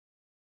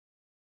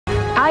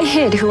I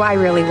hid who I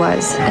really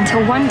was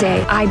until one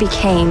day I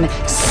became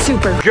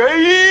super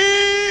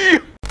gay.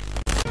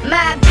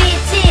 My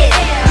bitches,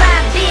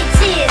 I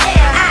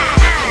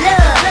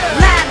love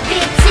my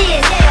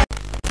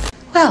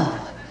bitches.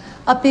 Well,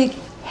 a big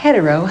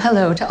hetero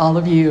hello to all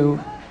of you.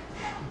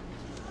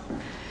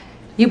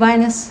 You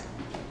buying this?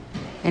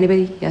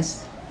 Anybody?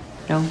 Yes?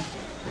 No?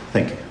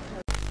 Thank you.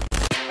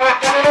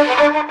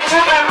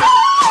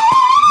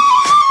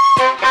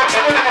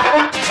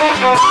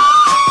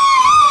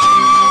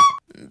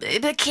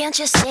 Baby, can't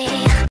you see?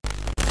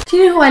 Do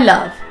you know who I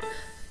love?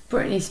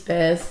 Britney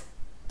Spears.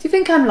 Do you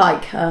think I'm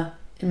like her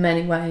in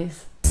many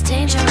ways? It's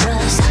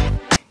dangerous.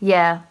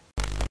 Yeah.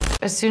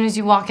 As soon as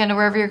you walk into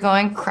wherever you're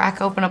going, crack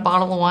open a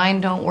bottle of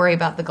wine, don't worry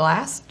about the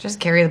glass. Just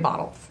carry the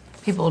bottle.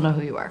 People will know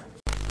who you are.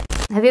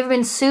 Have you ever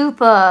been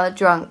super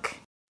drunk?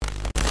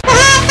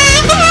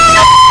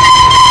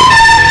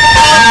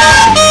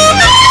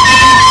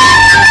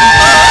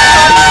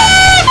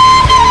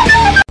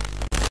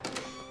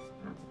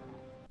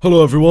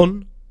 Hello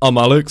everyone, I'm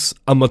Alex,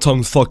 and my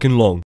tongue's fucking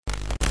long.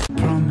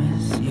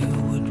 Promise you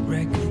would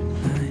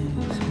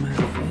recognize my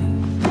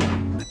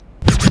face.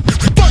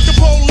 Fuck the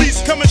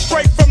police coming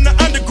straight from the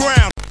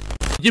underground.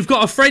 You've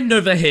got a friend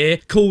over here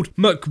called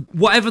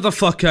whatever the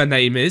fuck her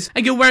name is,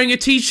 and you're wearing a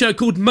t-shirt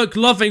called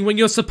McLoving when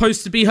you're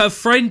supposed to be her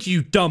friend,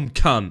 you dumb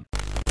cunt.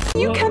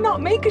 You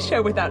cannot make a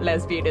show without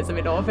lesbianism,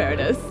 in all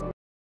fairness.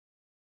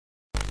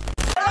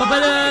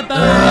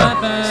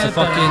 It's a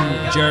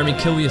fucking Jeremy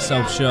Kill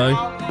Yourself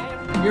show.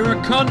 You're a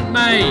cunt,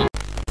 mate.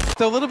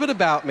 So a little bit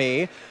about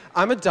me.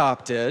 I'm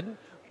adopted.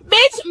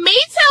 Bitch, me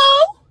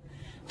too!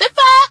 The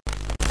fuck?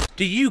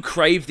 Do you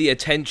crave the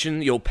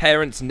attention your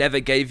parents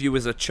never gave you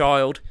as a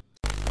child?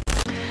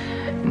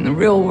 In the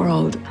real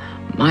world,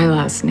 my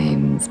last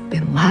name's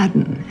Bin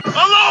Laden.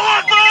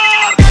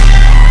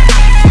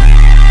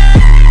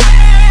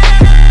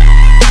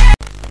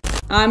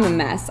 I'm a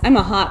mess. I'm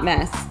a hot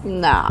mess.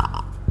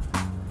 Nah.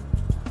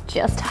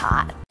 Just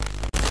hot.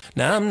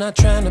 Now I'm not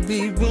trying to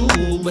be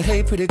rude, but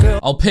hey pretty girl.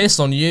 I'll piss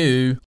on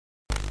you.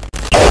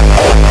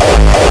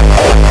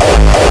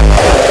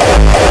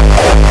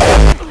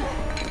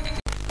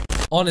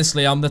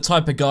 Honestly, I'm the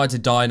type of guy to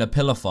die in a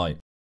pillow fight.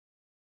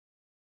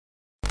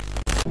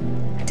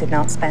 I did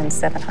not spend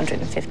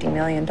 $750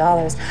 million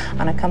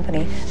on a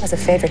company as a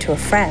favor to a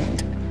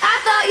friend. I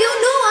thought you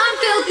knew I'm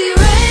filthy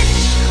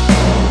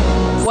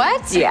rich.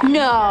 What? Yeah.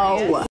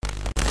 No.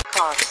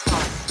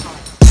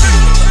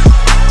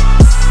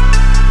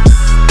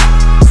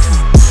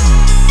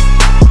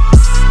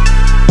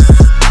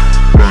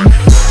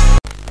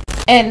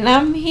 And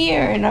I'm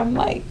here and I'm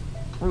like,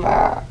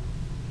 I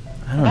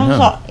don't those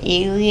know. are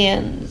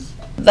aliens.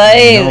 The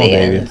aliens. No,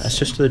 baby. That's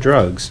just the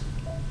drugs.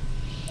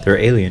 They're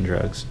alien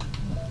drugs.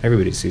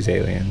 Everybody sees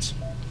aliens.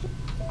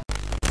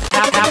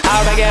 How'd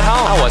I get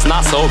home? I was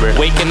not sober.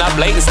 Waking up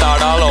late and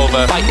start all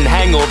over. Fighting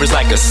hangovers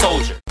like a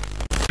soldier.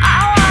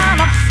 I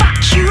wanna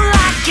fuck you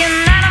like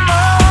an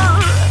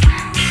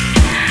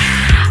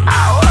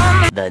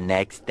animal. The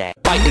next day.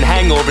 Fighting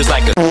hangovers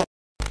like a...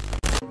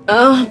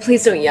 Oh,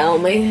 please don't yell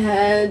in my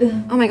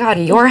head. Oh my god,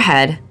 your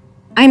head.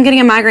 I'm getting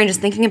a migraine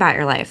just thinking about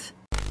your life.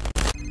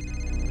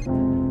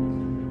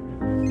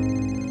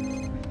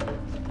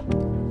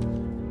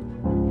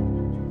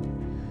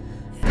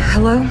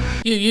 Hello?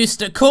 You used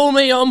to call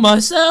me on my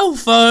cell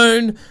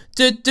phone.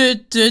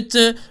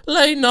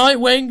 Late night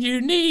when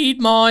you need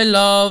my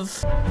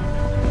love.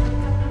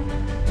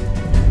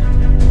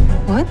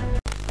 What?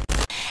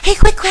 Hey,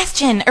 quick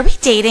question. Are we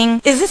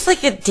dating? Is this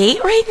like a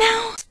date right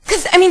now?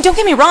 Because, I mean, don't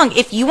get me wrong.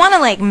 If you want to,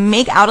 like,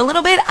 make out a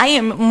little bit, I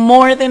am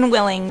more than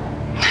willing.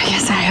 I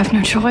guess I have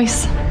no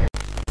choice.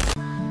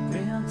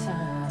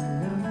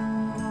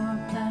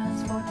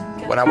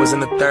 When I was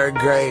in the 3rd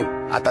grade,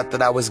 I thought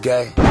that I was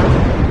gay.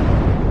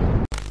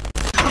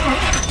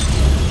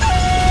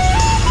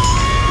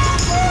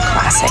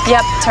 Classic.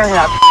 Yep, turn it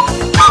up.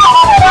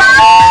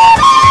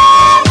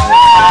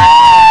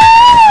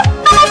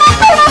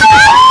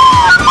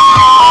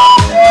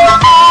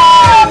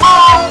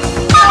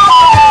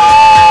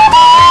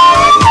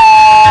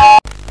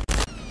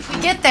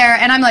 Get there,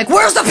 and I'm like,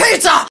 where's the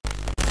pizza?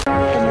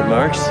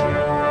 Remarks?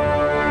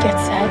 Get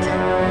set.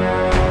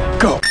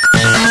 Go!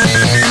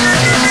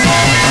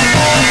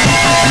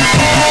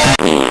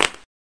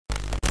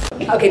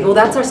 Okay, well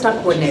that's our stunt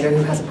coordinator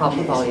who has a problem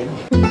with volume.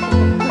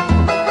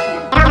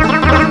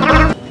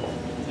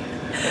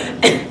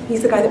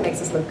 He's the guy that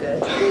makes us look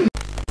good.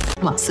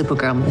 Well,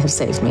 Supergirl may have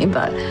saved me,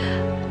 but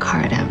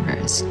Cara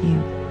Danvers,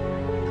 you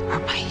are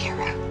my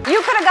hero.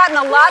 You could have gotten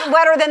a lot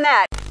wetter than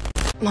that.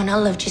 Mona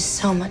loved you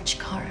so much,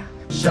 Cara.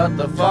 Shut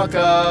the fuck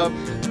up.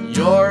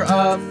 You're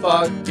a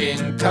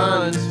fucking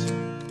cunt.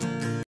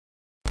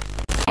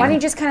 Why don't you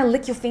just kind of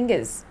lick your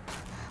fingers?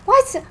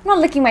 What? I'm not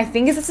licking my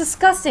fingers, it's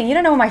disgusting. You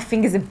don't know where my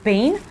fingers have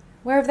been.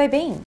 Where have they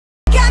been?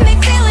 Got me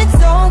feeling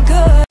so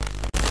good.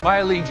 My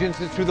allegiance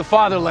is to the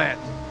fatherland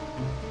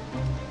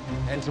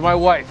and to my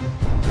wife.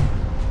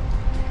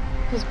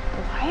 His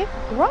wife?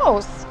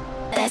 Gross.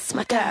 That's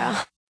my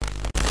girl.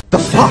 The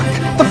fuck?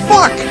 The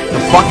fuck? The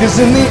fuck is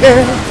in the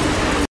air.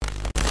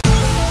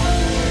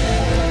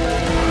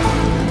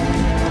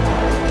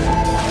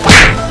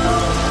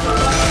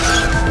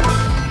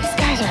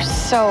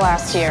 so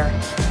last year.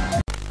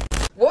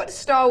 What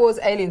Star Wars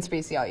alien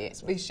species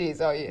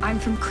are you? I'm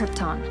from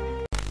Krypton.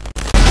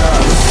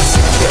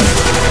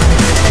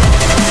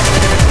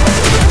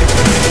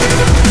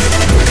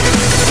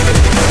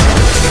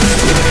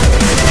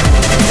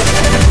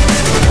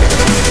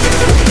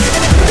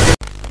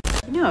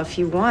 You know, if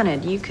you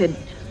wanted, you could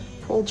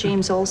pull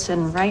James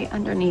Olsen right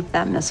underneath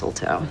that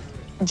mistletoe.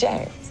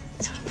 James,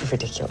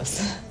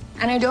 ridiculous.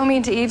 And I don't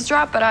mean to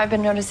eavesdrop, but I've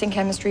been noticing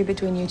chemistry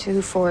between you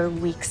two for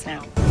weeks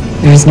now.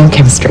 There is no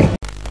chemistry.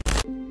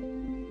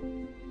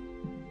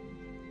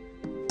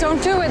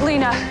 Don't do it,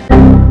 Lena.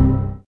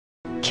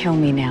 Kill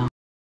me now.